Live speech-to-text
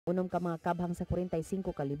unom ka mga kabhang sa 45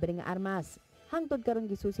 kalibre nga armas. Hangtod karon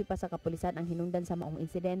gisusi pa sa kapulisan ang hinungdan sa maong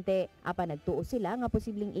insidente. Apan nagtuo sila nga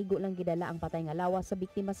posibleng igo lang gidala ang patay nga lawas sa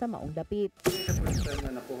biktima sa maong dapit. Sa first time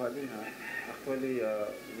na nakuha din actually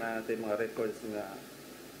natin mga records nga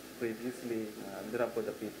previously dira po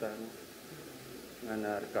dapitan nga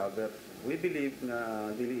na-recover. We believe na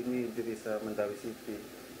dili sa Mandawi City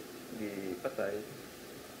di patay.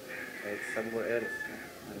 It's somewhere else.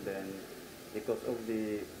 And then because of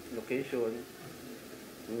the location,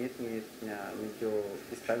 ngit-ngit niya, medyo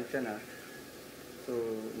distansya na. So,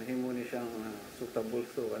 nahimo ni siyang suitable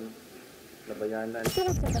labayanan.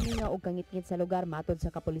 Tungod sa kaminga og kangit-ngit sa lugar, matod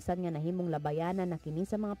sa kapulisan nga nahimong labayanan na kini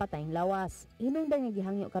sa mga patayng lawas. Hinungdan nga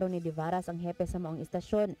gihangyo karon ni Divaras ang hepe sa maong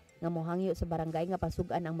istasyon nga mohangyo sa barangay nga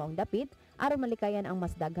pasugan ang maong dapit aron malikayan ang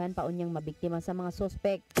mas daghan pa unyang mabiktima sa mga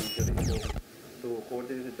suspect. To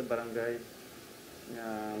coordinate the barangay nga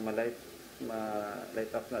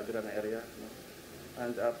ma-light up na dira nga area, no?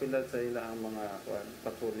 And appeal sa ilang mga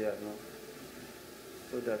patrolya, no?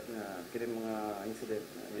 So that kini mga incident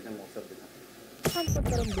hindi na mo sabi na. Hangtod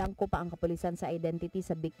karon blanco pa ang kapulisan sa identity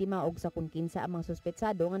sa biktima ug sa kung kinsa ang mga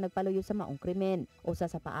suspetsado nga nagpaluyo sa maong krimen. Usa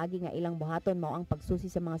sa paagi nga ilang buhaton mao ang pagsusi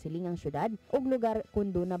sa mga silingang syudad ug lugar kun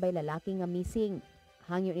do na bay lalaki nga missing.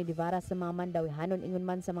 Hangyo ni Divaras sa mga mandawihanon ingon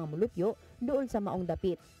man sa mga mulupyo duol sa maong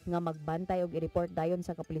dapit nga magbantay og i-report dayon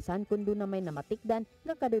sa kapulisan kun do na may namatikdan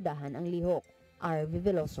nga kadudahan ang lihok. RV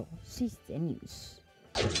Veloso, System News.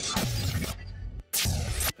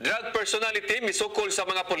 Drug personality misukol sa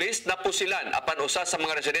mga pulis na pusilan apan usa sa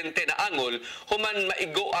mga residente na angol human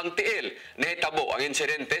maigo ang tiil. Nahitabo ang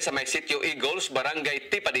insidente sa may sitio Eagles, Barangay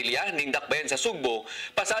Tipadilla, ning Dakbayan sa Sugbo,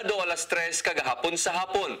 pasado alas 3 kagahapon sa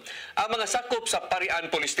hapon. Ang mga sakop sa Parian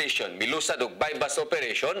Police Station milusad og bypass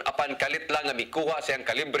operation apan kalit lang nga mikuha siyang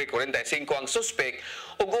kalibre 45 ang suspek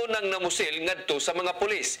ug unang namusil ngadto sa mga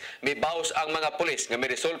pulis. Mibaos ang mga pulis nga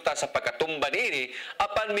miresulta sa pagkatumba niini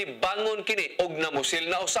apan mibangon kini og namusil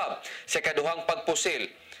na usab sa kaduhang pagpusil.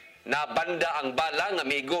 Nabanda ang bala nga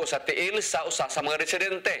migo sa tiil sa usa sa mga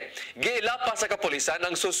residente. Gilapas sa kapulisan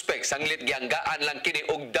ang suspek sanglit gianggaan lang kini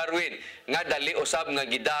og Darwin nga dali usab nga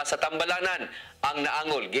gida sa tambalanan. Ang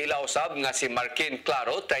naangol gila usab nga si Markin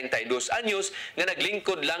Claro, 32 anyos, nga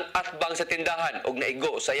naglingkod lang atbang sa tindahan og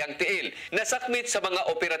naigo sa iyang tiil. Nasakmit sa mga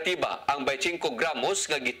operatiba ang 25 gramos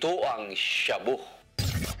nga gituang shabu.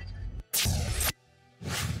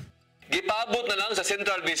 Gipaabot na lang sa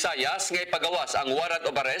Central Visayas nga ipagawas ang warrant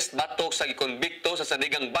of arrest batok sa gikonbikto sa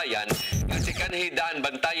Sanigang Bayan nga si kanhi daan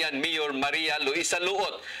bantayan Mayor Maria Luisa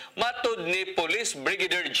Luot. Matod ni Police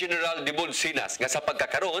Brigadier General Dibulsinas nga sa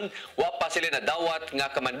pagkakaroon wa pa sila nadawat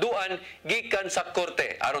nga kamanduan gikan sa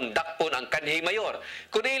korte aron dakpon ang kanhi mayor.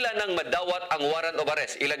 Kun ila nang madawat ang warrant of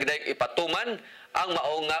arrest, ila gid ipatuman ang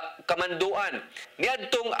mao nga kamanduan.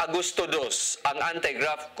 Niadtong Agosto 2, ang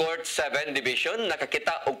Anti-Graft Court 7 Division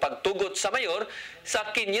nakakita og pagtugot sa mayor sa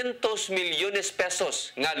 500 milyones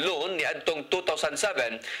pesos nga loan niadtong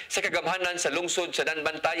 2007 sa kagamhanan sa lungsod sa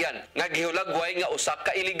Danbantayan nga gihulagway nga usa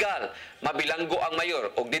ka illegal. Mabilanggo ang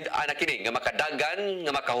mayor og did-ana kini nga makadagan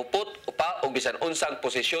nga makahupot upa og bisan unsang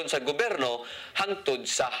posisyon sa gobyerno hangtod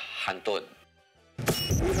sa hantod.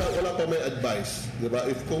 Wala pa may advice, di ba?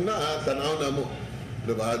 If kung tanaw na mo,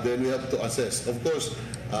 di ba? Then we have to assess. Of course,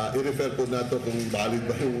 i-refer po nato kung valid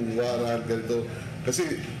ba yung warrant, ganito.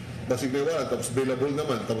 Kasi, basig may warrant, tapos bailable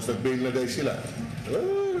naman, tapos nag-bail na guys sila.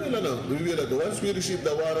 Once we receive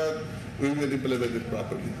the warrant, we will implement it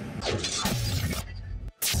properly.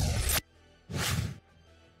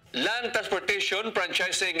 Land Transportation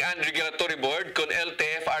Franchising and Regulatory Board kon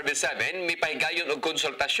LTFRB7 may pahigayon og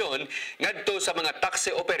konsultasyon ngadto sa mga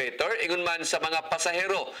taxi operator ingon man sa mga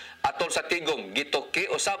pasahero atol sa tigom gituki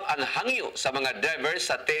usab ang hangyo sa mga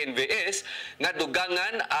drivers sa TNVS nga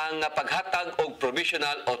dugangan ang paghatag og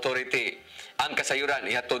provisional authority. Ang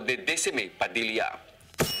kasayuran ihatod ni Decime Padilla.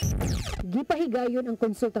 Gipahigayon ang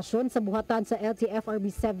konsultasyon sa buhatan sa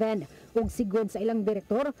LTFRB7 ug sigon sa ilang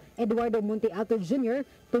direktor Eduardo Montealto Jr.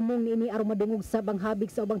 tumong niini aron madungog sa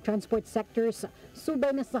banghabig sa ubang transport sectors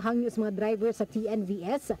subay na sa hangyo sa mga driver sa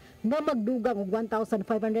TNVS na magdugang og 1,500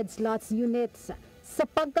 slots units. Sa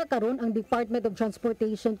pagkakaroon ang Department of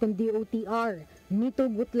Transportation kung DOTR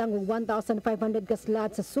nitugot lang og 1,500 ka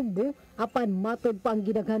slots sa Sugbo apan matod pa ang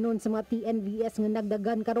gidaghanon sa mga TNVS nga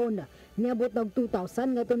nagdagan karon niabot og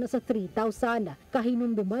 2,000 ngadto na sa 3,000.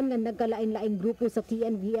 Kahinumduman nga nagkalain-laing grupo sa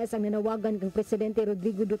TNVS ang nanawagan kang Presidente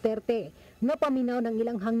Rodrigo Duterte nga paminaw ng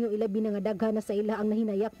ilang hangyo ilabi na nga daghan na sa ila ang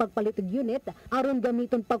nahinayak pagpalit og unit aron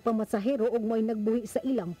gamiton pagpamasahero ug mo'y nagbuhi sa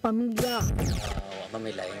ilang pamilya.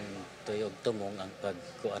 Mamilaing tuyog tumong ang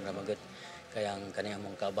pagkuan ra magud kaya ang kaniyang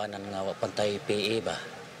mong kabanan nga wa pantay PE ba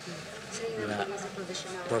na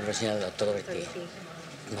provincial authority.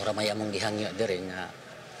 Mura may among gihangyo diri nga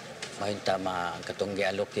mahunta ang katong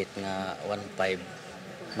gi-allocate nga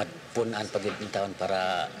 1.5 matpunan pagid in taon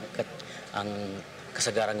para ang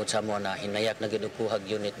kasagaran gud sa mo na hinayak na gid og kuhag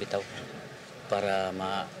unit bitaw para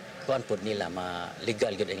kuan pod nila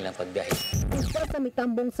legal gud ang ilang pagbiyahe. Para sa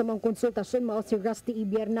mitambong sa mga konsultasyon mao si Rusty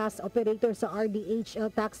Ibiernas, operator sa RDHL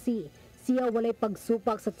Taxi. Siya walay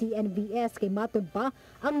pagsupak sa TNVS kay matod pa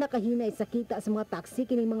ang nakahinay sa kita sa mga taxi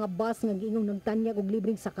kining mga bus nga giingong nagtanyag og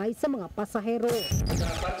libreng sakay sa mga pasahero. Sa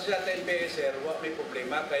parte sa TNVS, sir, wa may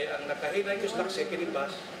problema kay ang nakahinay yung taxi kining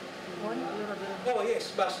bus. Oh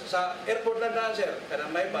yes, bus sa airport na sir,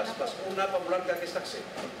 kanang may bus una pa bulan ka kay taxi.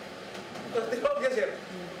 Tiwag ya sir.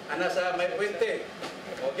 Ana sa may puente.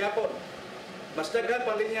 O gyapon. Mas daghan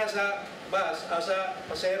pa linya sa bus sa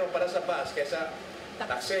pasahero para sa bus kaysa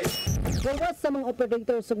taxi. Gawas sa mga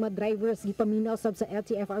operators ug mga drivers gipaminaw sab sa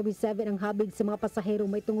LTFRB7 ang habig sa mga pasahero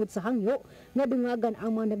may tungod sa hangyo nga dungagan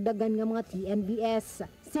ang mga nagdagan nga mga TNVS.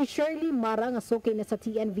 Si Shirley Mara nga suki na sa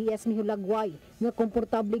TNVS mihulagway nga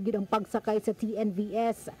komportable gyud ang pagsakay sa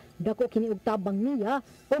TNVS. Dako kini og tabang niya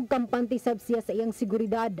ug kampante sab siya sa iyang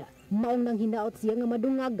seguridad. Maong nang hinaot siya nga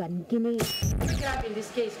madungagan kini. Grabe in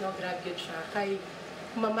this case, no, grabe yun siya. Kay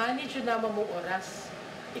mamanage yun naman mong oras.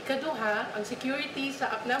 Ikaduha, ang security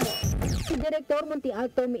sa app na mo. Si Direktor Monte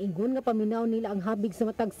Alto miingon nga paminaw nila ang habig sa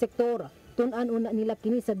matag sektor. Tun-an una nila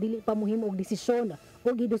kini sa dili pa mohimo og desisyon o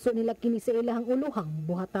giduso nila kini sa ilahang uluhang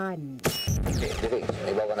buhatan. Dili,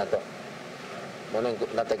 ibawa na to. Muna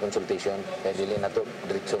natay consultation, kaya dili na to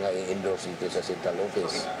diretso nga i-endorse ito sa central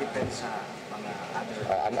office.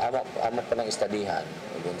 Amo pa ng istadihan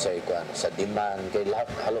dun sa ikuan sa demand kay lahat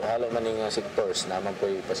halo-halo man ning sectors naman po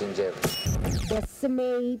yung passenger.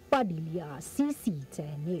 Desmay Padilla,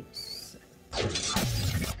 CC10 News.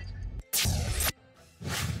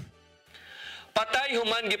 Patay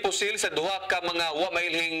human gipusil sa duha ka mga wa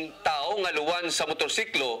mailhing tao nga luwan sa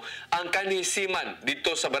motorsiklo ang kanhisiman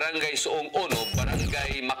dito sa barangay Suong 1,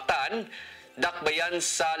 barangay Mactan, Dakbayan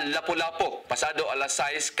sa Lapu-Lapu, pasado alas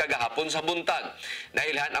 6 kagahapon sa buntag.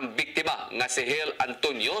 Nailhan ang biktima nga si Hil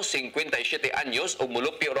Antonio, 57 anyos, ug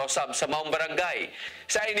mulupyo rosab sa maong barangay.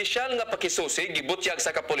 Sa inisyal nga pakisusi, gibutyag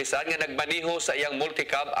sa kapulisan nga nagmaniho sa iyang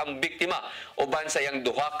multicab ang biktima uban sa iyang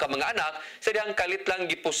duha ka mga anak sa dihang kalit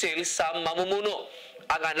lang gipusil sa mamumuno.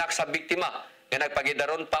 Ang anak sa biktima nga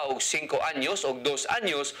nagpagidaron pa og 5 anyos og 2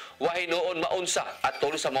 anyos wahay noon maunsa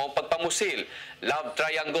atol sa mga pagpamusil. Love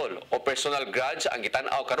triangle o personal grudge ang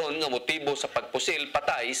gitan-aw karon nga motibo sa pagpusil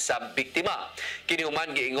patay sa biktima. Kini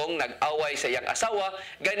human giingong nag-away sa iyang asawa,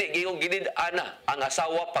 gani giingong gidid-ana ang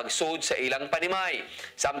asawa pagsud sa ilang panimay.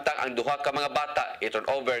 Samtang ang duha ka mga bata i-turn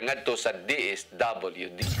over ngadto sa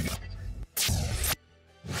DSWD.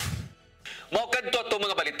 Mao kadto ato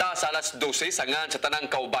mga balita sa alas 12 sangan sa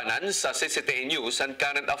tanang kaubanan sa CCTV News and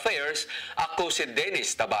Current Affairs. Ako si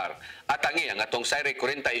Dennis Tabar. At ang atong Sayre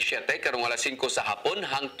 47 karong alas 5 sa hapon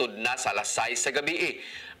hangtod na sa alas 6 sa gabi.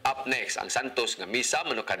 Up next ang Santos nga misa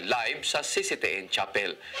manukad live sa CCTV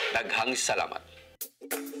Chapel. Daghang salamat.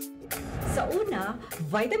 Sa una,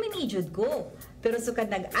 vitamin E jud ko. Pero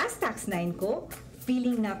sukad nag-Astax 9 ko,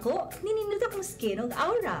 feeling nako nininut akong skin og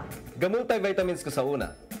aura. Gamutay vitamins ko sa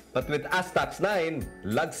una. But with Astax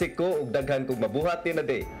 9, lagsik ko ug daghan kog mabuhat in a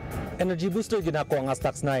day. Energy booster gid ako ang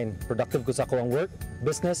Astax 9. Productive ko sa akong work,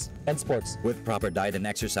 business, and sports. With proper diet and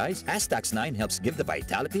exercise, Astax 9 helps give the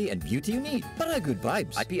vitality and beauty you need para good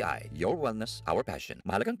vibes. IPI, your wellness, our passion.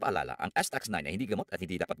 Mahalagang paalala, ang Astax 9 ay hindi gamot at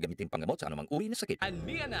hindi dapat gamitin panggamot sa anumang uri ng sakit.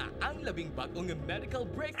 Aniya na ang labing bagong medical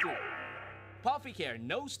breakthrough. Puffy Care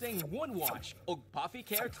No Sting One Wash o Puffy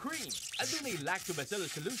Care Cream. Adunay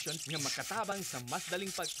lactobacillus solution nga makatabang sa mas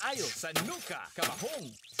daling pag-ayo sa nuka,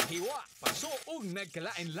 kamahong, hiwa, paso ug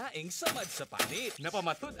nagkalain-laing samad sa panit.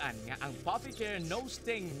 Napamatud-an nga ang Puffy Care No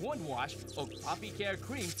Sting One Wash o Puffy Care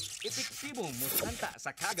Cream epektibong musanta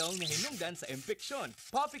sa kagaw nga hinungdan sa impeksyon.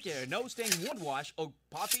 Puffy Care No Sting One Wash o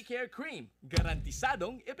Puffy Care Cream.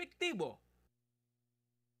 Garantisadong epektibo.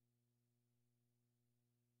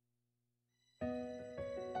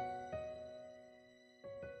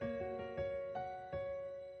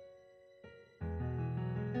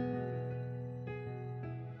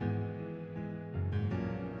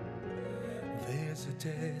 There's a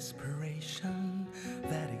desperation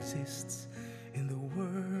that exists in the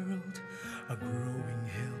world, a growing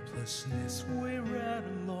helplessness we're at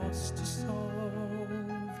a loss to solve.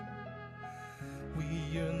 We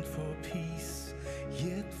yearn for peace,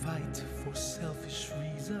 yet fight for selfish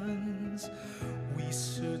reasons. We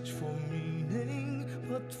search for meaning,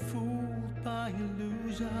 but fooled by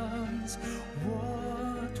illusions.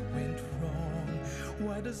 What went wrong?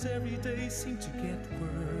 Why does every day seem to get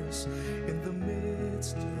worse? In the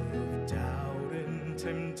midst of doubt and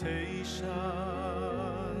temptation,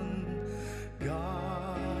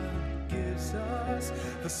 God gives us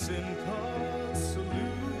the simple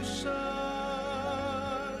solution.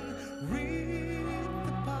 Read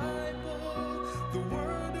the Bible, the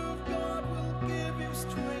Word of God will give you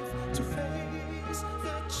strength to face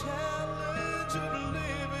the challenge of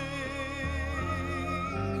living.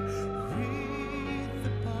 Read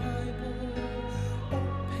the Bible,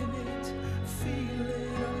 open it, feel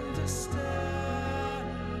it, understand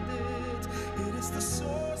it. It is the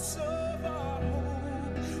source of our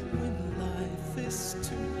hope when life is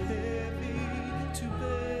too heavy to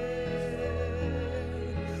bear,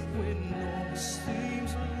 when all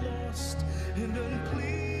seems lost and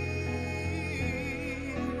unclear.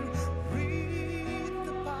 Read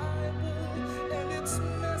the Bible and its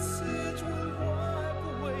message will wipe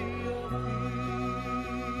away your fear.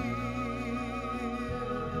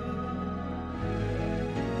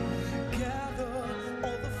 Gather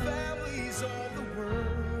all the families of the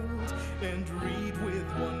world and read with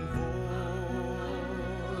one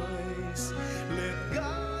voice. Let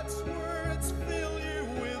God's words fill you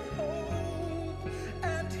with hope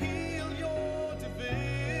and heal your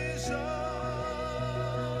divisions.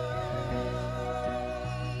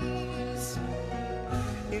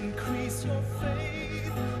 Increase your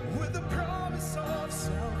faith with the promise of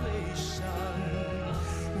salvation.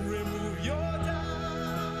 Remove your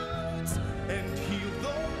doubts and heal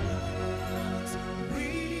the wounds.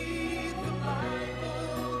 Read the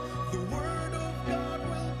Bible, the Word of God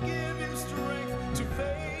will give you strength to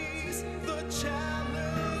face the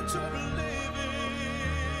challenge of living.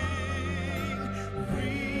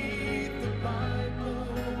 Read the Bible,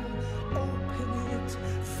 open it,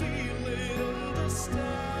 feel it,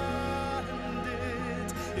 understand it.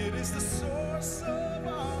 It is the source of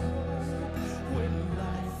our hope when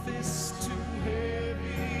life is too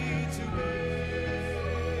heavy to bear,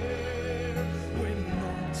 when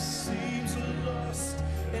all seems lost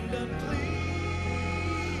and unclear.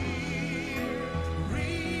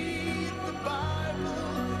 Read the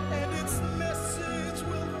Bible and its message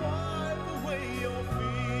will wipe away your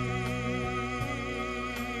fear.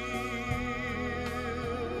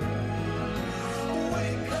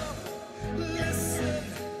 Wake up, listen,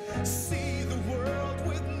 see the world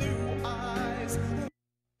with new eyes.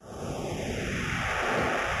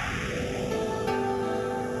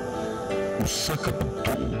 Usa ka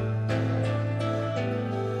pagtuo,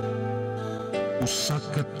 usa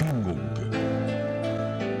ka tingog,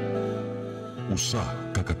 usa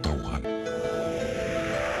ka katawhan.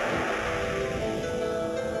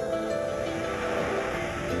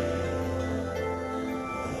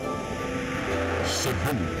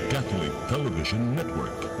 Cebu Catholic Television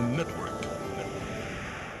Network.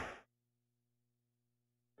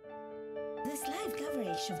 This live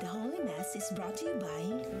coverage of the Holy Mass is brought to you by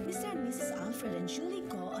Mr. and Mrs. Alfred and Julie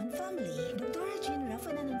Ko and family, Dr. Jean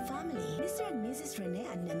Rafanan and family, Mr. and Mrs. Rene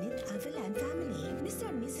and Nanit Avila and family, Mr.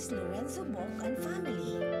 and Mrs. Lorenzo Bok and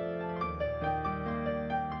family.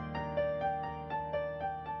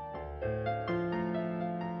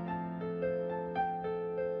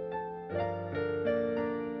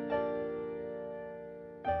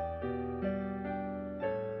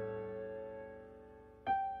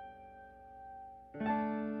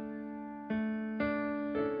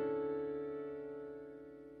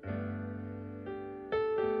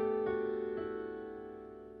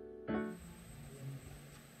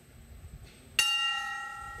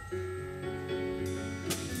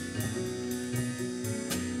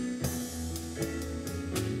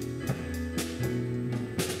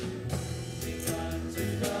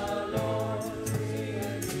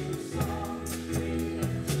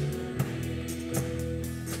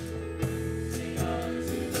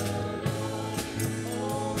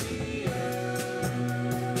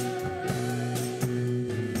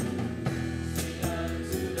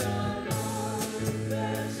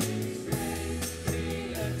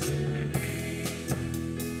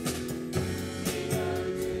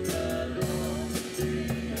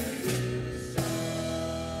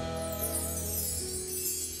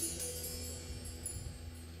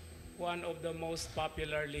 One of the most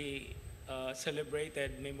popularly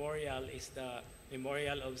celebrated memorial is the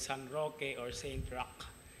Memorial of San Roque or Saint Roque.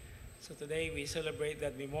 So today we celebrate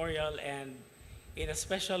that memorial, and in a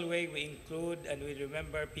special way we include and we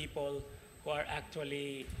remember people who are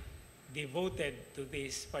actually devoted to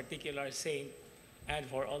this particular saint and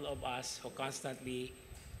for all of us who constantly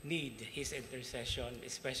need his intercession,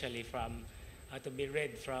 especially from to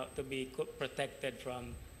be protected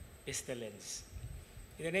from pestilence.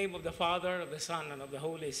 In the name of the Father, of the Son, and of the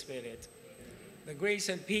Holy Spirit, the grace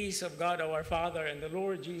and peace of God our Father and the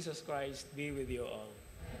Lord Jesus Christ be with you all.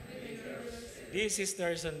 Dear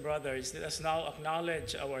sisters and brothers, let us now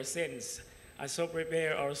acknowledge our sins and so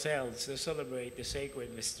prepare ourselves to celebrate the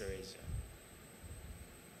sacred mysteries.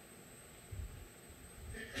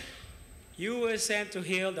 You were sent to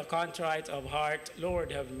heal the contrite of heart.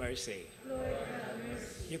 Lord, have mercy. Lord, have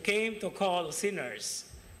mercy. You came to call sinners.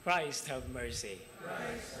 Christ, have mercy.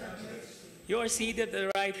 Christ, have mercy. You are seated at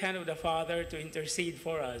the right hand of the Father to intercede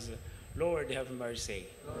for us. Lord, have mercy.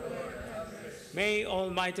 Lord, have mercy. May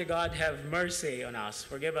Almighty God have mercy on us,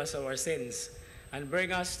 forgive us our sins, and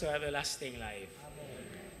bring us to everlasting life.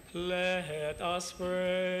 Amen. Let us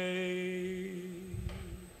pray.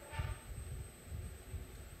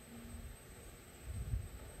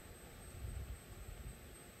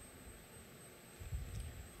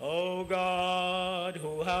 O God,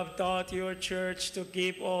 who have taught your church to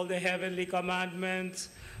keep all the heavenly commandments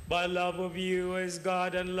by love of you as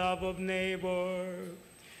God and love of neighbor,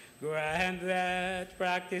 grant that,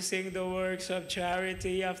 practicing the works of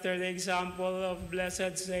charity after the example of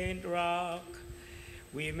blessed Saint Roch,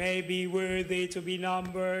 we may be worthy to be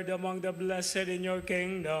numbered among the blessed in your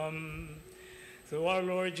kingdom. Through our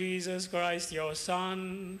Lord Jesus Christ, your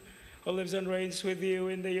Son, who lives and reigns with you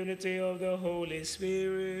in the unity of the Holy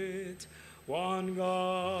Spirit, one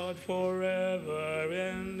God, forever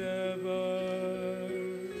and ever.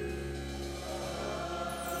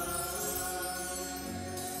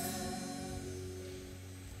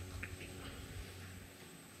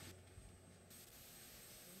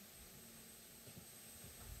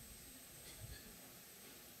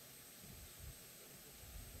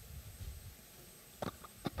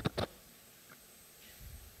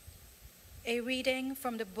 A reading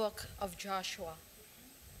from the book of Joshua.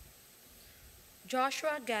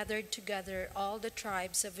 Joshua gathered together all the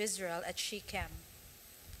tribes of Israel at Shechem,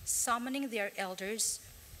 summoning their elders,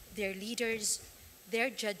 their leaders, their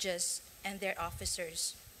judges, and their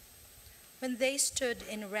officers. When they stood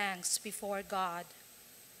in ranks before God,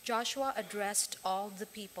 Joshua addressed all the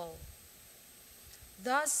people.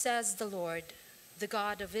 Thus says the Lord, the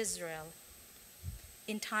God of Israel,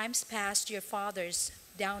 in times past your fathers,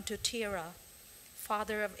 down to Terah,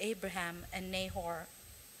 father of Abraham and Nahor,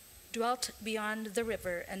 dwelt beyond the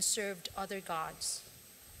river and served other gods.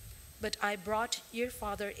 But I brought your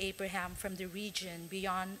father Abraham from the region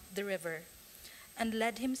beyond the river and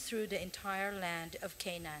led him through the entire land of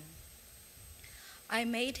Canaan. I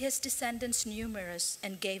made his descendants numerous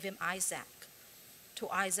and gave him Isaac. To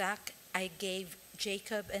Isaac I gave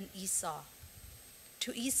Jacob and Esau.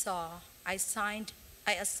 To Esau I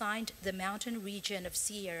assigned the mountain region of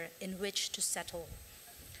Seir in which to settle,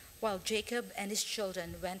 while Jacob and his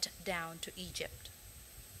children went down to Egypt.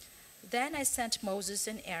 Then I sent Moses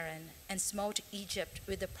and Aaron and smote Egypt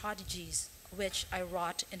with the prodigies which I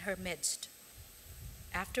wrought in her midst.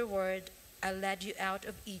 Afterward I led you out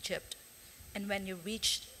of Egypt, and when you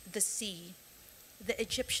reached the sea, the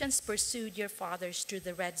Egyptians pursued your fathers through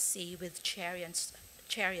the Red Sea with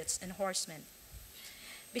chariots and horsemen.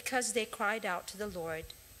 Because they cried out to the Lord,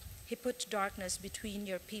 he put darkness between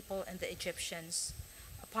your people and the Egyptians,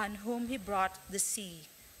 upon whom he brought the sea,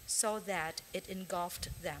 so that it engulfed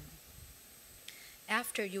them.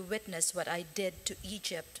 After you witnessed what I did to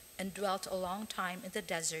Egypt and dwelt a long time in the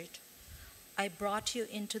desert, I brought you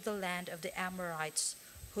into the land of the Amorites,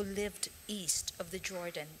 who lived east of the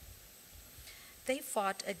Jordan. They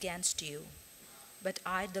fought against you, but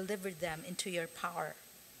I delivered them into your power.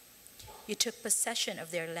 You took possession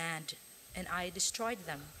of their land, and I destroyed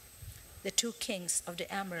them, the two kings of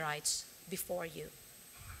the Amorites, before you.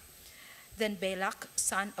 Then Balak,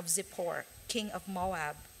 son of Zippor, king of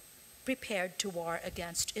Moab, prepared to war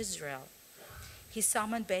against Israel. He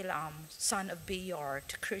summoned Balaam, son of Beor,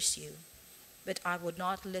 to curse you, but I would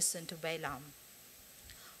not listen to Balaam.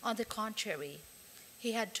 On the contrary,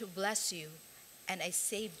 he had to bless you, and I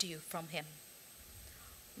saved you from him.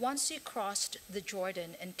 Once you crossed the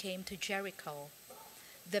Jordan and came to Jericho,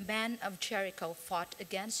 the men of Jericho fought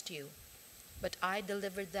against you, but I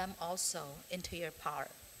delivered them also into your power.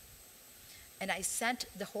 And I sent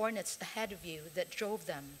the hornets ahead of you that drove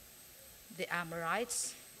them, the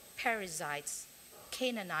Amorites, Perizzites,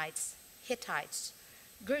 Canaanites, Hittites,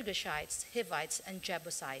 Girgashites, Hivites, and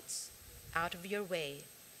Jebusites, out of your way.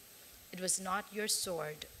 It was not your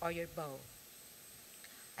sword or your bow.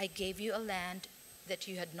 I gave you a land that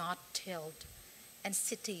you had not tilled, and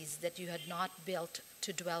cities that you had not built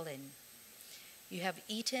to dwell in. You have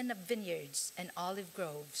eaten of vineyards and olive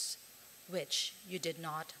groves, which you did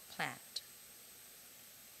not plant.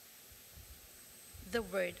 The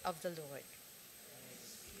word of the Lord.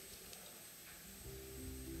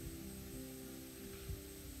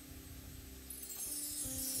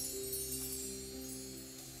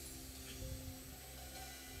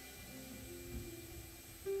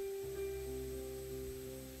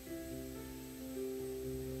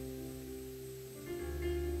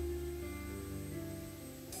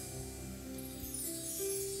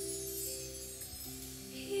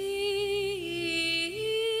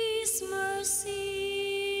 His mercy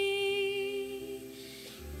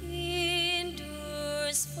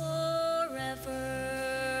endures forever.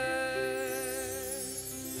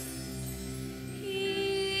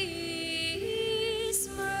 His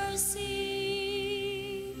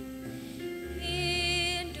mercy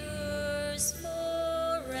endures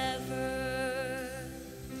forever.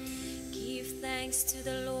 Give thanks to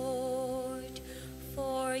the Lord,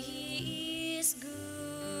 for He is good,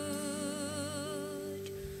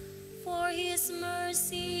 for His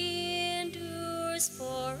mercy endures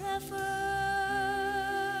forever.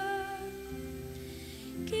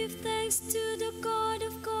 Give thanks to the God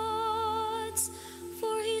of gods,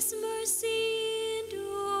 for His mercy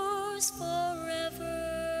endures forever.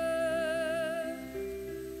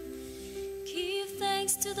 Give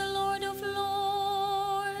thanks to the Lord of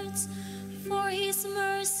lords, for His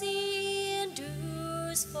mercy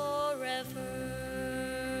endures forever.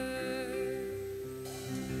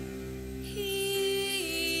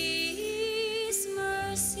 His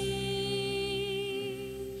mercy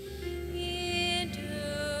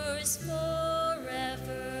endures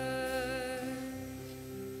forever.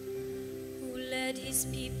 Who led His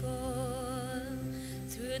people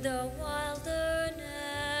through the wilderness,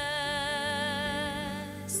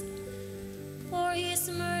 for His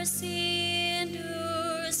mercy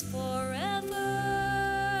endures forever.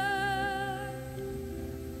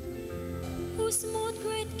 Who smote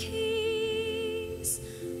great kings,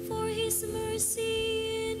 for His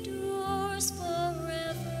mercy endures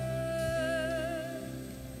forever.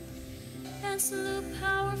 And slew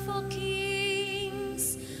powerful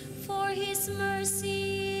kings, for His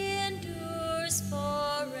mercy endures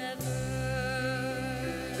forever.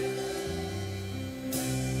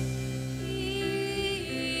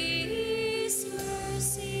 His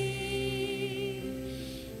mercy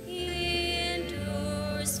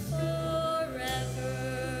endures forever.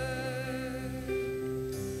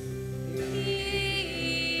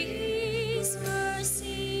 His mercy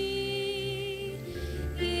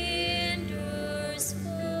endures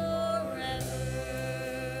forever.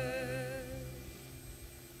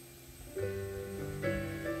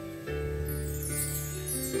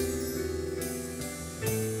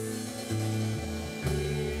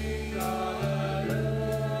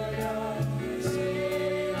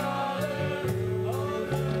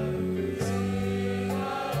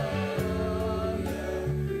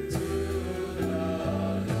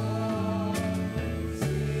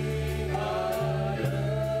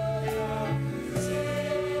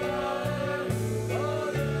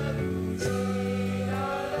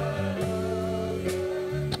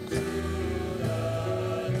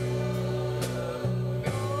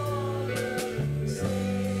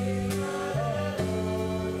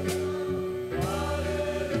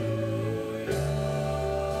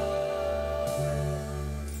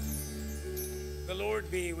 The Lord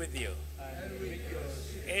be with you.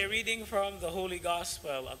 A reading from the Holy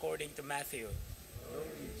Gospel according to Matthew.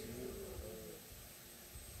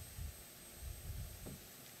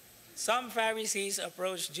 Some Pharisees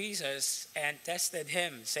approached Jesus and tested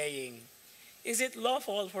him, saying, "Is it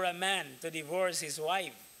lawful for a man to divorce his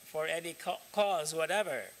wife for any cause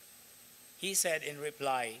whatever?" He said in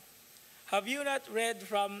reply, "Have you not read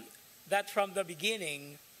that from the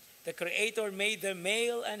beginning the Creator made them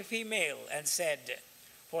male and female, and said,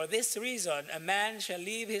 'For this reason a man shall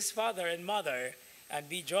leave his father and mother and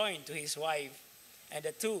be joined to his wife, and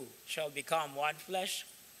the two shall become one flesh?'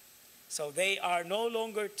 So they are no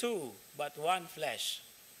longer two, but one flesh.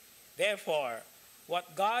 Therefore,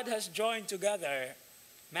 what God has joined together,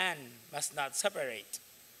 man must not separate."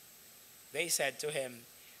 They said to him,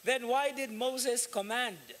 "Then why did Moses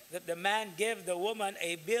command that the man give the woman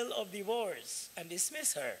a bill of divorce and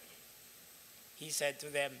dismiss her?" He said to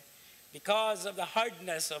them, "Because of the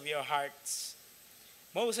hardness of your hearts.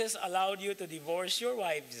 Moses allowed you to divorce your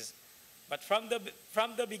wives, but from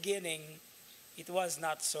the beginning it was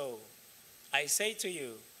not so. I say to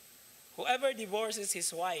you, whoever divorces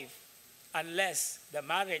his wife, unless the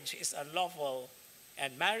marriage is unlawful,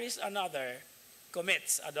 and marries another,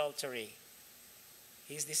 commits adultery.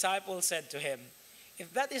 His disciples said to him,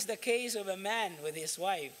 "If that is the case of a man with his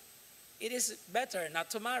wife, it is better not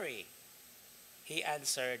to marry." He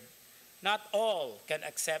answered, "Not all can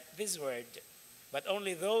accept this word, but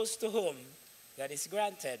only those to whom that is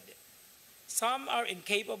granted. Some are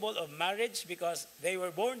incapable of marriage because they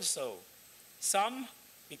were born so. Some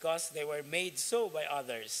because they were made so by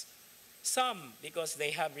others. Some because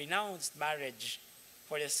they have renounced marriage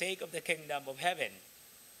for the sake of the kingdom of heaven.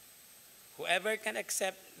 Whoever can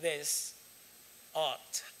accept this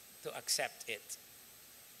ought to accept it."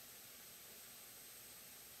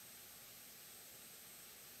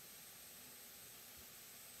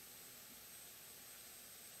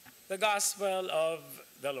 The Gospel of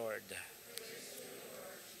the Lord.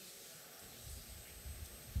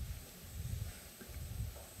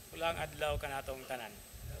 Ulang adlaw kanatong tanan.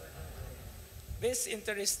 This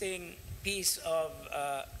interesting piece of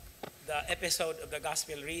the episode of the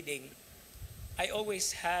Gospel reading, I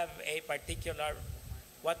always have a particular,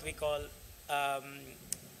 what we call,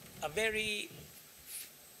 a very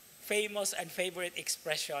famous and favorite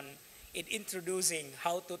expression in introducing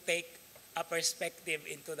how to take a perspective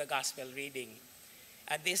into the Gospel reading.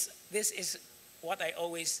 And this is what I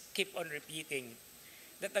always keep on repeating,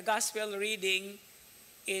 that the Gospel reading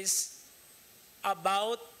is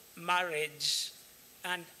about marriage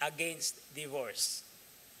and against divorce.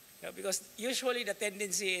 Because usually the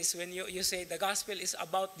tendency is when you say the gospel is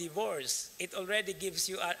about divorce, it already gives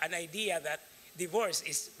you an idea that divorce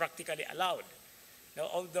is practically allowed. Now,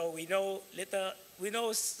 although we know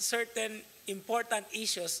certain important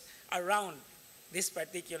issues around this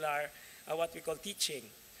particular what we call teaching.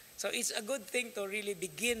 So it's a good thing to really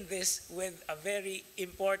begin this with a very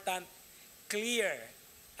important, clear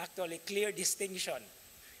distinction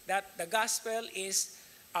that the gospel is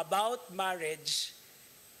about marriage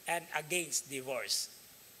and against divorce.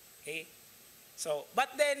 Okay? So, but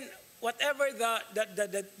then whatever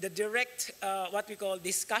the direct what we call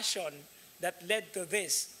discussion that led to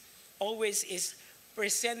this always is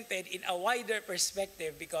presented in a wider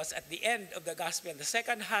perspective, because at the end of the gospel, the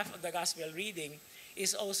second half of the gospel reading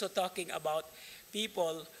is also talking about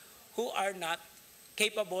people who are not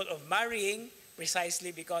capable of marrying,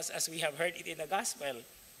 precisely because, as we have heard it in the gospel,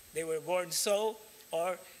 they were born so,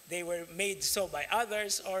 or they were made so by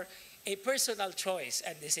others, or a personal choice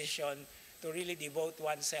and decision to really devote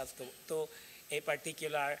oneself to a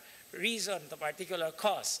particular reason, to a particular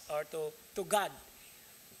cause, or to God.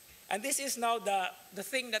 And this is now the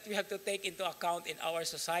thing that we have to take into account in our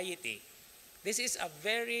society. This is a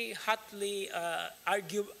very hotly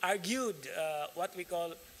argued what we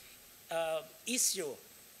call issue,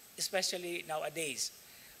 especially nowadays.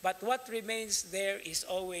 But what remains there is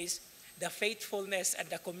always the faithfulness and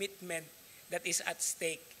the commitment that is at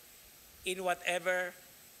stake in whatever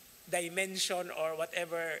dimension or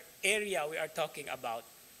whatever area we are talking about.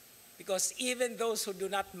 Because even those who do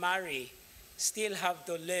not marry still have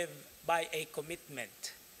to live by a commitment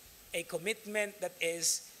that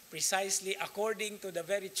is precisely according to the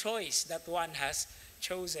very choice that one has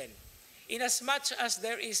chosen. Inasmuch as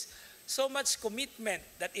there is so much commitment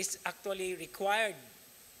that is actually required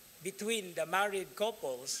between the married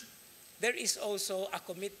couples, there is also a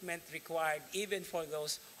commitment required even for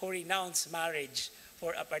those who renounce marriage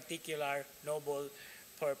for a particular noble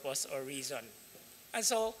purpose or reason. And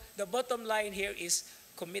so the bottom line here is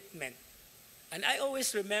commitment. And I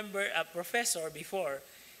always remember a professor before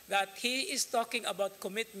that he is talking about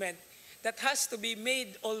commitment that has to be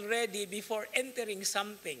made already before entering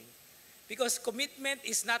something. Because commitment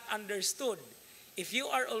is not understood if you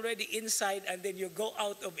are already inside and then you go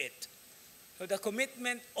out of it. So the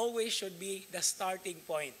commitment always should be the starting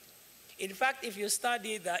point. In fact, if you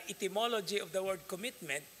study the etymology of the word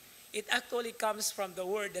commitment, it actually comes from the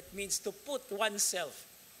word that means to put oneself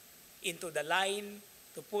into the line,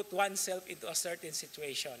 to put oneself into a certain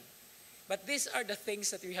situation. But these are the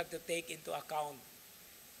things that we have to take into account.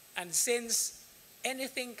 And since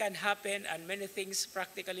anything can happen and many things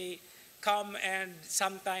practically come and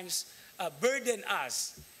sometimes burden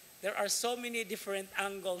us, there are so many different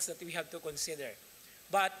angles that we have to consider.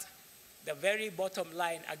 But the very bottom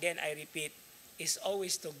line, again I repeat, is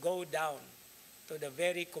always to go down to the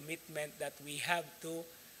very commitment that we have to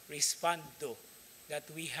respond to, that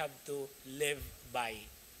we have to live by.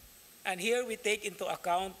 And here we take into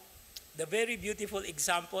account the very beautiful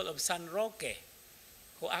example of San Roque,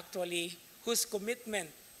 whose commitment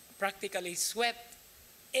practically swept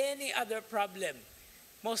any other problem,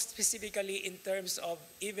 most specifically in terms of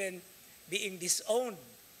even being disowned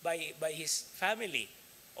by his family,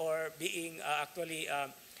 or being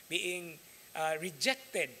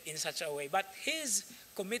rejected in such a way. But his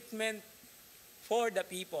commitment for the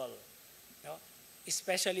people,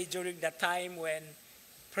 especially during the time when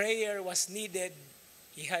prayer was needed,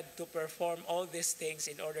 he had to perform all these things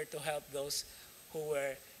in order to help those who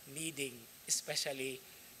were needing, especially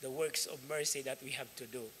the works of mercy that we have to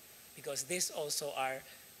do. Because these also are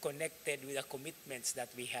connected with the commitments that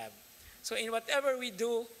we have. So in whatever we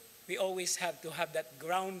do, we always have to have that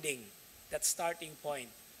grounding, that starting point.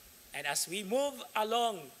 And as we move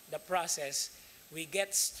along the process, we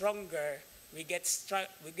get stronger, we get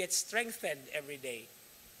strengthened every day,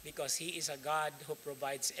 because he is a God who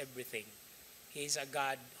provides everything. He is a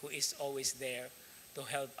God who is always there to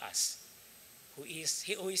help us, who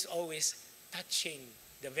is always touching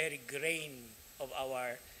the very grain of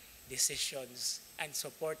our decisions and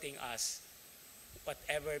supporting us,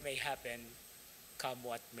 whatever may happen, come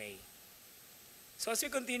what may. So as we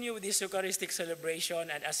continue with this Eucharistic celebration,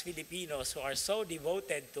 and as Filipinos who are so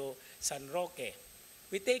devoted to San Roque,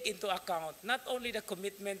 we take into account not only the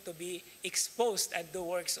commitment to be exposed and do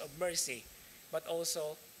works of mercy, but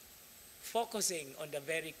also focusing on the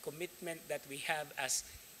very commitment that we have as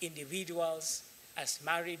individuals, as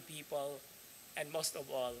married people, and most of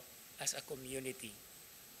all, as a community,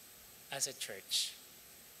 as a church.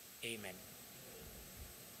 Amen.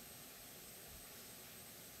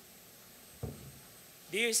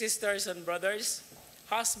 Dear sisters and brothers,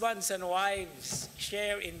 husbands and wives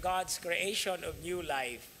share in God's creation of new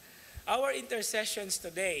life. Our intercessions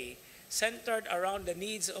today centered around the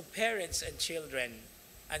needs of parents and children.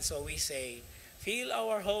 And so we say, fill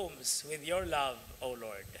our homes with your love, O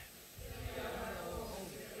Lord.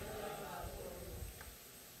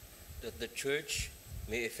 That the Church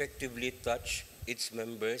may effectively touch its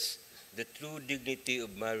members the true dignity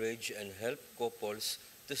of marriage and help couples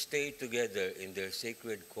to stay together in their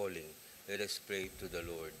sacred calling. Let us pray to the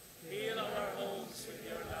Lord. Fill our homes with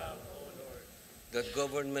your love, O Lord. That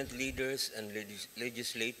government leaders and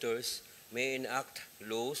legislators may enact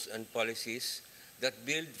laws and policies that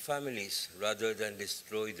build families rather than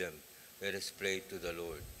destroy them. Let us pray to the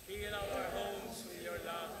Lord. Fill our homes with your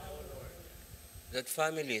love, O Lord. That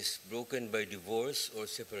families broken by divorce or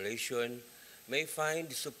separation may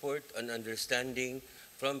find support and understanding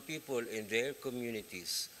from people in their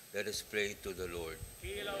communities. Let us pray to the Lord.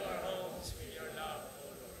 Fill our homes with your love,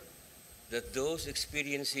 O Lord. That those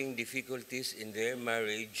experiencing difficulties in their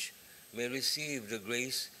marriage may receive the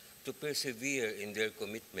grace to persevere in their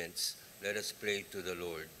commitments. Let us pray to the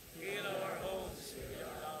Lord. Fill our homes with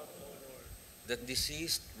your love, O Lord. That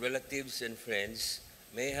deceased relatives and friends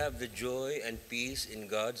may have the joy and peace in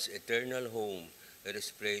God's eternal home. Let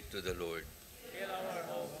us pray to the Lord. Fill our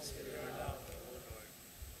homes with your love, O Lord.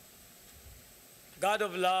 God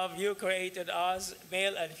of love, you created us,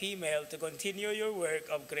 male and female, to continue your work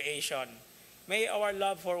of creation. May our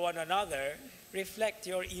love for one another reflect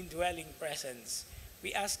your indwelling presence.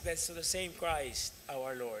 We ask this to the same Christ,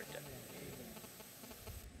 our Lord.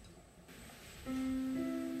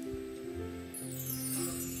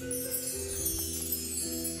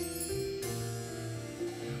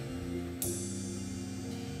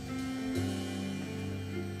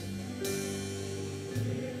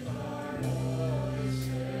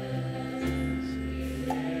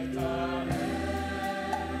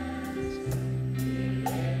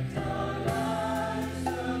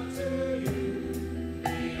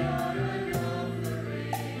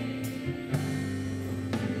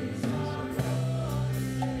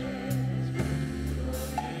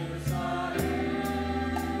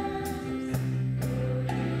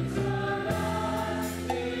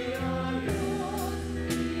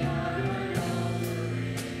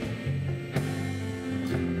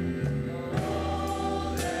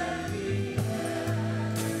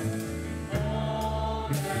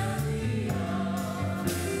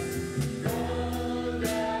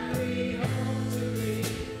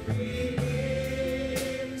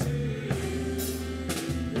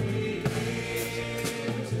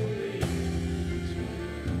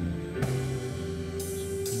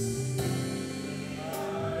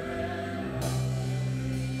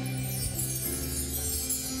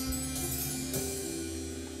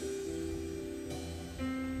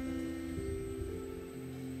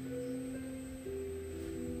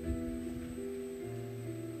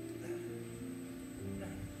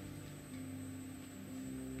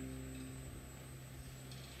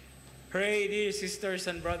 Pray, dear sisters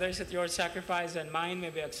and brothers, that your sacrifice and mine may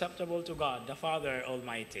be acceptable to God, the Father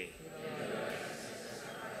Almighty.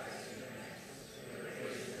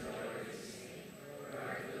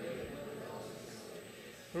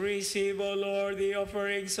 Receive, O Lord, the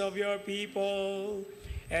offerings of your people,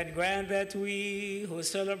 and grant that we who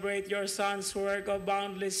celebrate your Son's work of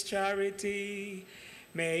boundless charity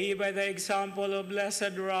may, by the example of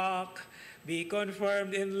Blessed Rock, be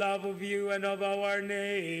confirmed in love of you and of our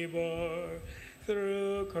neighbor,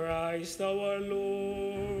 through Christ our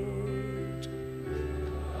Lord.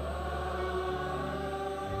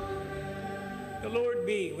 The Lord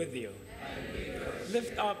be with you.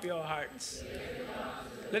 Lift up your hearts.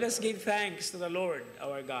 Let us give thanks to the Lord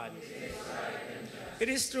our God. It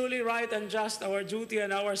is truly right and just, our duty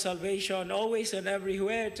and our salvation, always and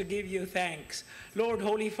everywhere to give you thanks, Lord,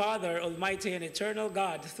 Holy Father, Almighty and eternal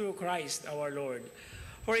God, through Christ our Lord.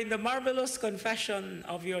 For in the marvelous confession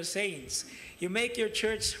of your saints, you make your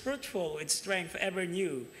church fruitful with strength ever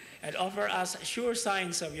new, and offer us sure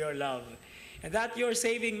signs of your love. And that your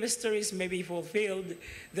saving mysteries may be fulfilled,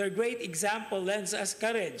 their great example lends us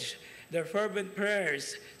courage, their fervent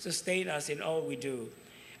prayers sustain us in all we do.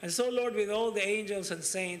 And so, Lord, with all the angels and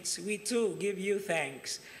saints, we too give you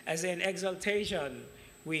thanks, as in exaltation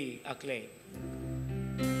we acclaim.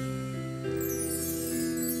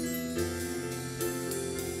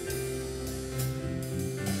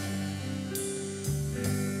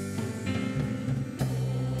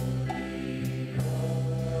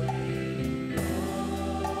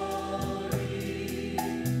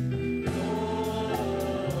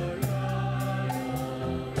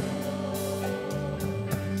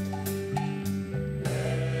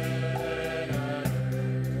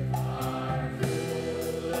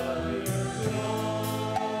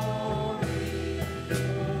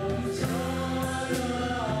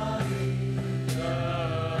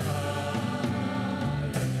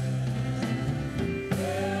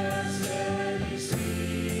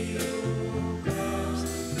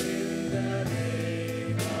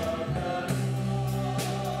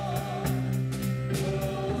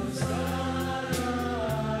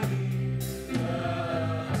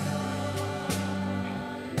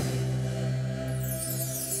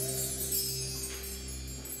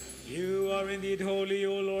 Indeed holy,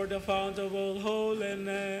 O Lord, the fount of all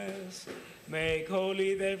holiness. Make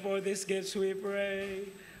holy, therefore, these gifts, we pray,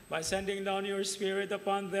 by sending down your Spirit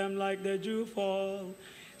upon them like the dewfall,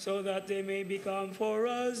 so that they may become for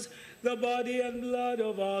us the body and blood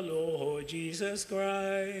of our Lord Jesus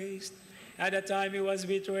Christ. At the time he was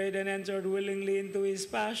betrayed and entered willingly into his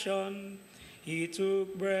passion, he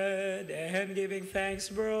took bread and, giving thanks,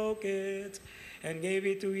 broke it and gave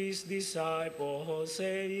it to his disciples,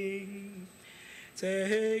 saying,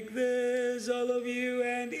 "Take this, all of you,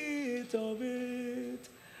 and eat of it,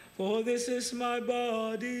 for this is my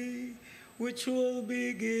body, which will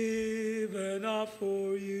be given up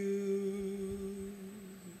for you."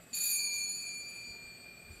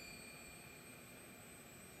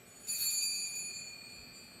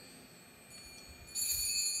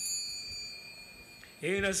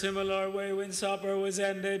 In a similar way, when supper was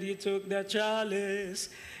ended, he took the chalice,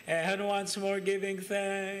 and once more giving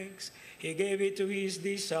thanks, he gave it to his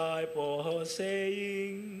disciples,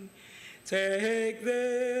 saying, "Take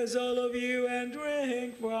this, all of you, and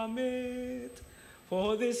drink from it,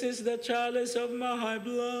 for this is the chalice of my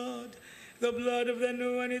blood, the blood of the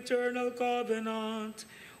new and eternal covenant,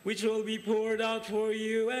 which will be poured out for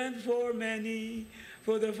you and for many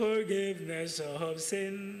for the forgiveness of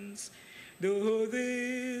sins. Do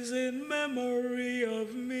this in memory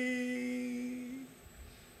of me."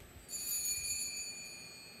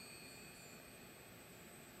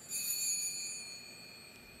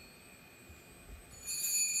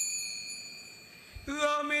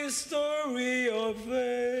 The mystery of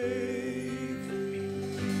faith.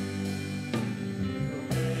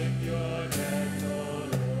 Proclaim your death, O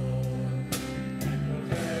Lord, and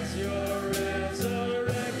profess your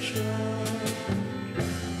resurrection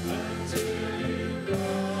until you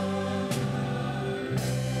come.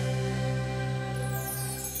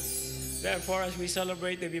 Therefore, as we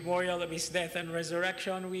celebrate the memorial of his death and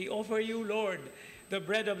resurrection, we offer you, Lord, the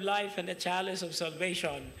bread of life and the chalice of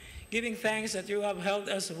salvation, giving thanks that you have held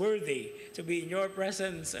us worthy to be in your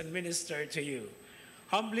presence and minister to you.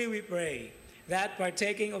 Humbly we pray that,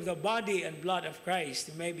 partaking of the body and blood of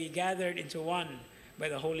Christ, we may be gathered into one by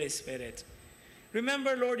the Holy Spirit.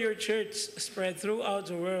 Remember, Lord, your church spread throughout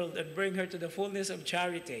the world and bring her to the fullness of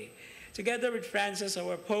charity, together with Francis,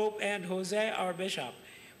 our Pope, and Jose, our Bishop,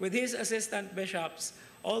 with his assistant bishops,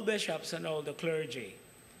 all bishops, and all the clergy.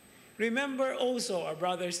 Remember also our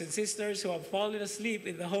brothers and sisters who have fallen asleep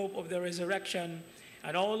in the hope of the resurrection,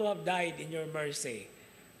 and all who have died in your mercy.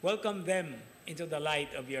 Welcome them into the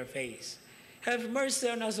light of your face. Have mercy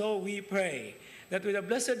on us all, we pray, that with the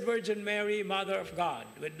Blessed Virgin Mary, Mother of God,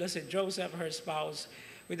 with Blessed Joseph, her spouse,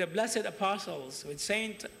 with the blessed apostles, with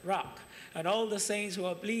Saint Roch, and all the saints who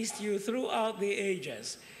have pleased you throughout the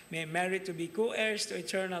ages, may merit to be co-heirs to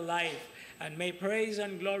eternal life, and may praise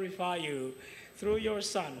and glorify you through your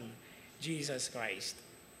Son, Jesus Christ.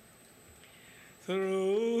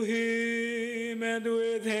 Through him, and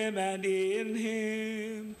with him, and in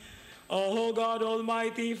him, O God,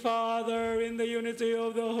 Almighty Father, in the unity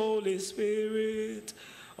of the Holy Spirit,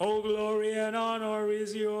 all glory and honor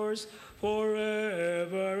is yours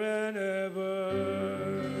forever and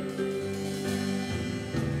ever.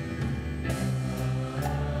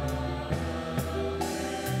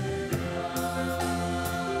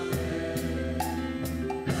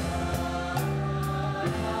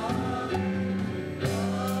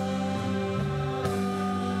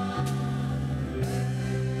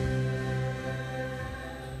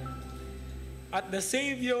 At the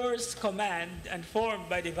Savior's command and formed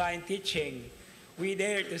by divine teaching, we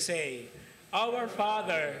dare to say, Our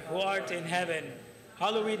Father, who art in heaven,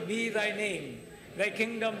 hallowed be thy name. Thy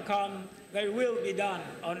kingdom come, thy will be done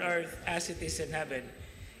on earth as it is in heaven.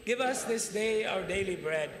 Give us this day our daily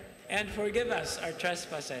bread, and forgive us our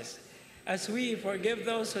trespasses, as we forgive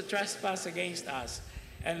those who trespass against us.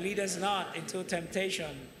 And lead us not into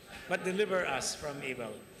temptation, but deliver us from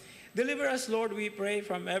evil. Deliver us, Lord, we pray,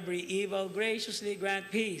 from every evil. Graciously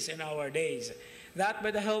grant peace in our days, that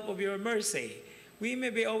by the help of your mercy, we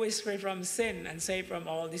may be always free from sin and safe from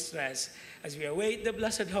all distress, as we await the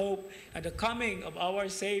blessed hope and the coming of our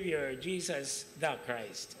Savior, Jesus the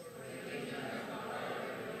Christ.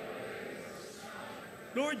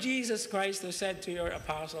 Lord Jesus Christ, who said to your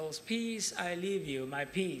apostles, Peace I leave you, my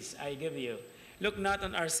peace I give you. Look not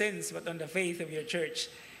on our sins, but on the faith of your church,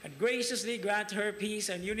 and graciously grant her peace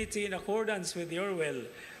and unity in accordance with your will,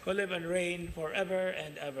 who live and reign forever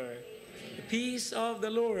and ever. The peace of the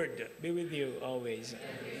Lord be with you always.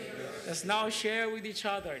 Let's now share with each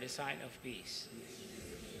other the sign of peace.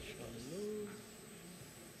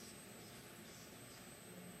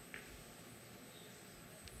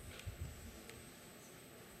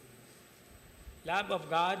 Lamb of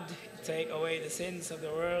God, take away the sins of the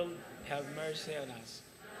world, have mercy on us.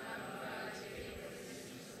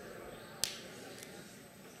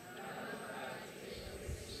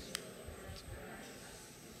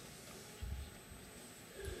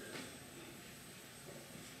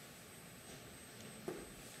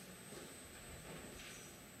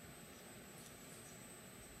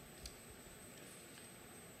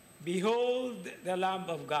 Behold the Lamb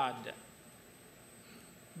of God.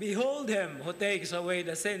 Behold him who takes away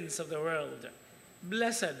the sins of the world.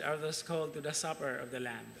 Blessed are those called to the supper of the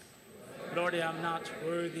Lamb. Lord, I am not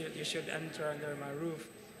worthy that you should enter under my roof,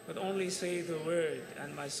 but only say the word,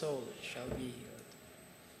 and my soul shall be healed.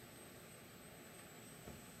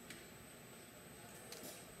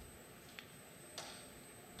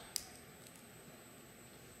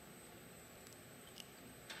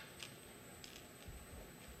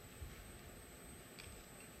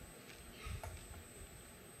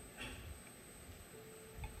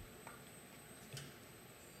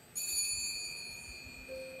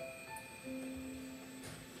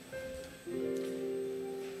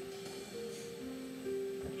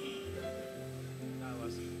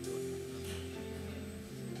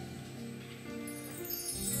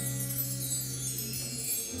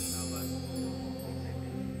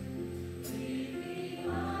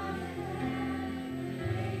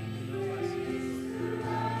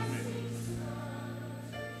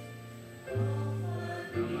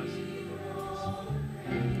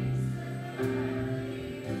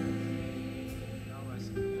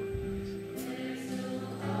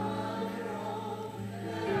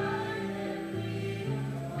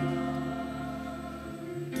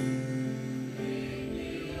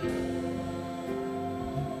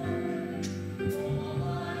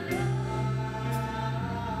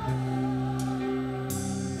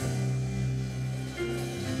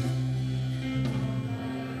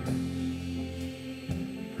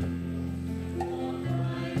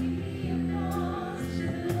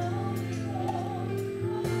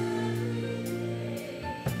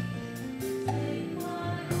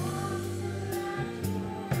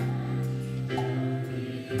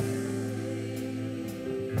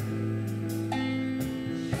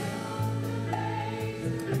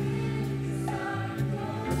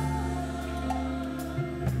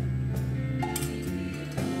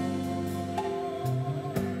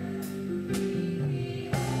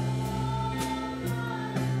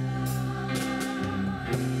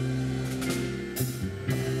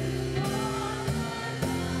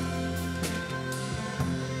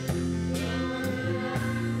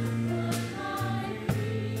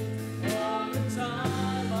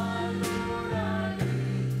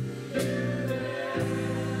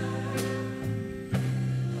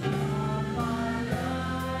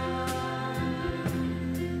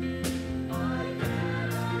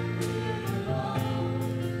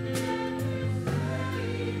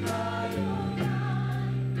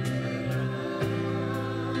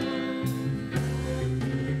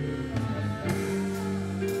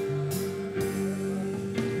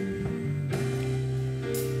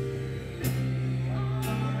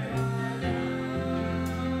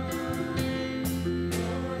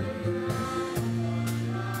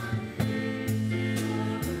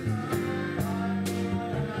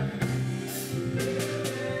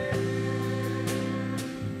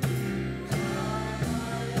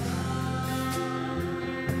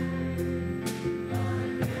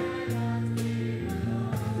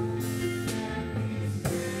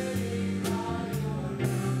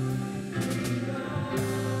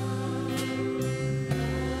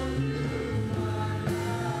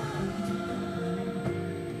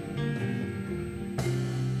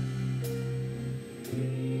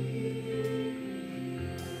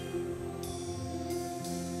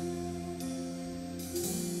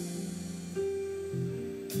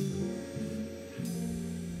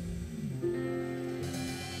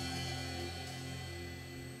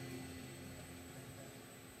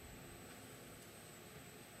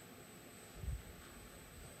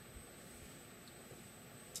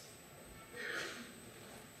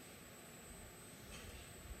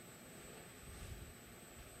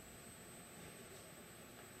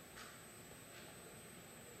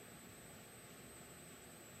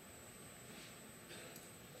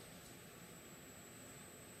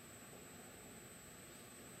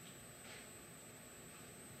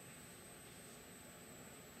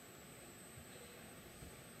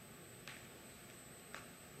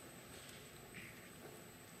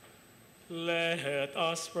 Let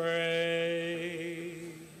us pray.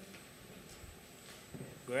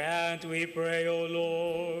 Grant, we pray, O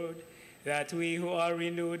Lord, that we who are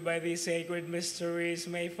renewed by these sacred mysteries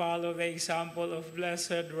may follow the example of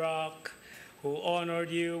Blessed Rock, who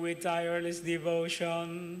honored you with tireless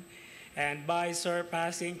devotion, and by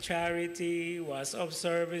surpassing charity was of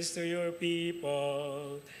service to your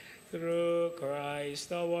people, through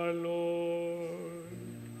Christ our Lord.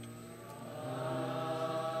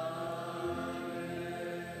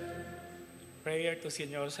 Prayer to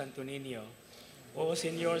Señor Santo Niño. O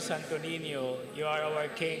Señor Santo Niño, you are our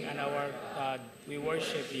King and our God. We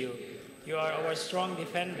worship you. You are our strong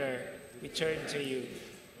defender. We turn to you.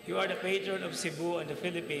 You are the patron of Cebu and the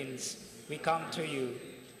Philippines. We come to you.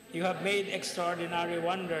 You have made extraordinary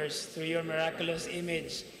wonders through your miraculous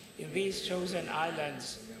image in these chosen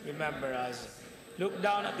islands. Remember us. Look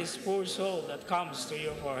down at this poor soul that comes to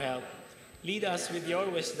you for help. Lead us with your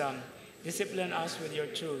wisdom. Discipline us with your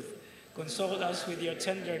truth. Console us with your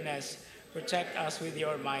tenderness. Protect us with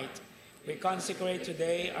your might. We consecrate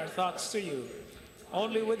today our thoughts to you.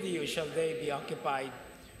 Only with you shall they be occupied.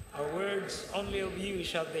 Our words, only of you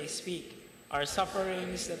shall they speak. Our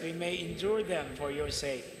sufferings, that we may endure them for your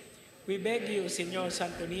sake. We beg you, Señor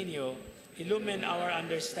Santo Niño, illumine our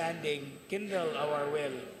understanding, kindle our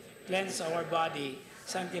will, cleanse our body,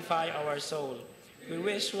 sanctify our soul. We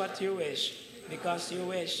wish what you wish, because you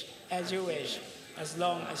wish, as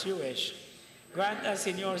long as you wish. Grant us,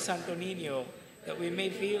 Señor Santo Niño, that we may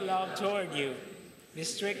feel love toward you, be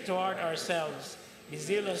strict toward ourselves, be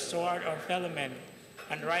zealous toward our fellow men,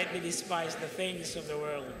 and rightly despise the things of the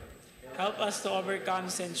world. Help us to overcome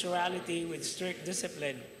sensuality with strict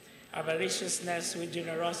discipline, avariciousness with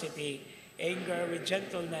generosity, anger with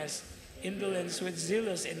gentleness, indolence with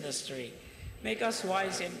zealous industry. Make us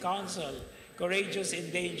wise in counsel, courageous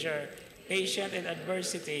in danger, patient in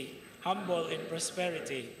adversity, humble in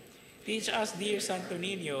prosperity. Teach us, dear Santo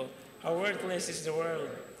Niño, how worthless is the world,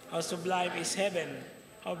 how sublime is heaven,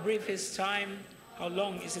 how brief is time, how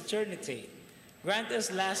long is eternity. Grant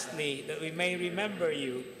us lastly that we may remember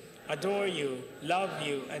you, adore you, love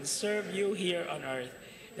you, and serve you here on earth,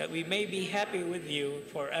 that we may be happy with you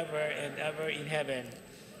forever and ever in heaven.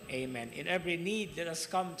 Amen. In every need, let us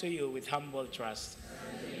come to you with humble trust.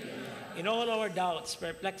 In all our doubts,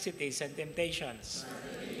 perplexities, and temptations,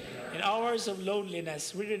 in hours of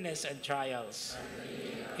loneliness, weariness, and trials,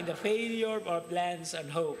 in the failure of our plans and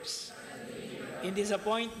hopes, in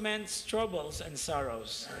disappointments, troubles, and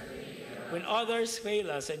sorrows, when others fail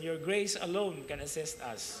us and your grace alone can assist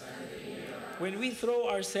us, when we throw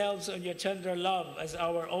ourselves on your tender love as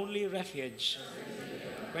our only refuge,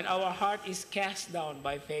 when our heart is cast down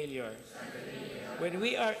by failure, when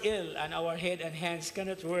we are ill and our head and hands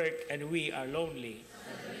cannot work and we are lonely,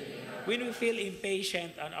 when we feel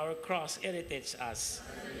impatient and our cross irritates us,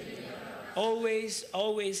 always,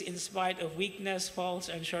 always in spite of weakness, faults,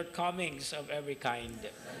 and shortcomings of every kind.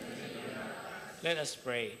 Let us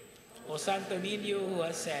pray. O Santo Niño, who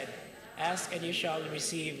has said, ask and you shall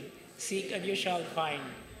receive, seek and you shall find,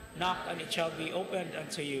 knock and it shall be opened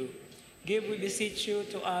unto you. Give, we beseech you,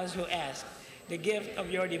 to us who ask, the gift of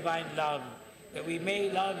your divine love, that we may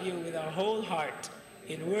love you with our whole heart,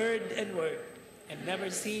 in word and work, and never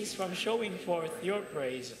cease from showing forth your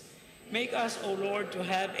praise. Make us, O Lord, to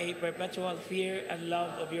have a perpetual fear and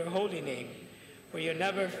love of your holy name, for you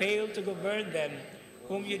never fail to govern them,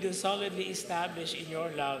 whom you do solidly establish in your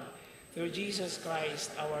love, through Jesus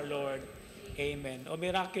Christ our Lord. Amen. O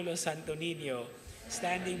miraculous Santo Niño,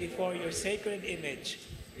 standing before your sacred image,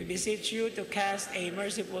 we beseech you to cast a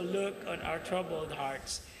merciful look on our troubled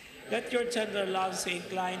hearts. Let your tender love so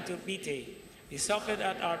incline to pity be softened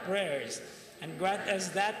at our prayers, and grant us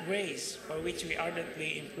that grace for which we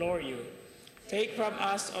ardently implore you. Take from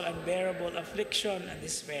us all unbearable affliction and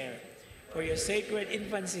despair. For your sacred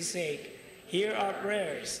infancy's sake, hear our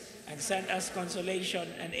prayers and send us consolation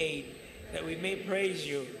and aid, that we may praise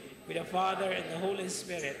you with the Father and the Holy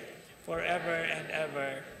Spirit forever and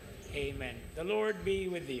ever. Amen. The Lord be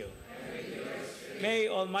with you. May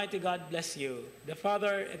Almighty God bless you, the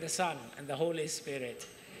Father and the Son and the Holy Spirit.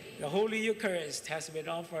 The Holy Eucharist has been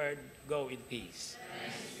offered. Go in peace.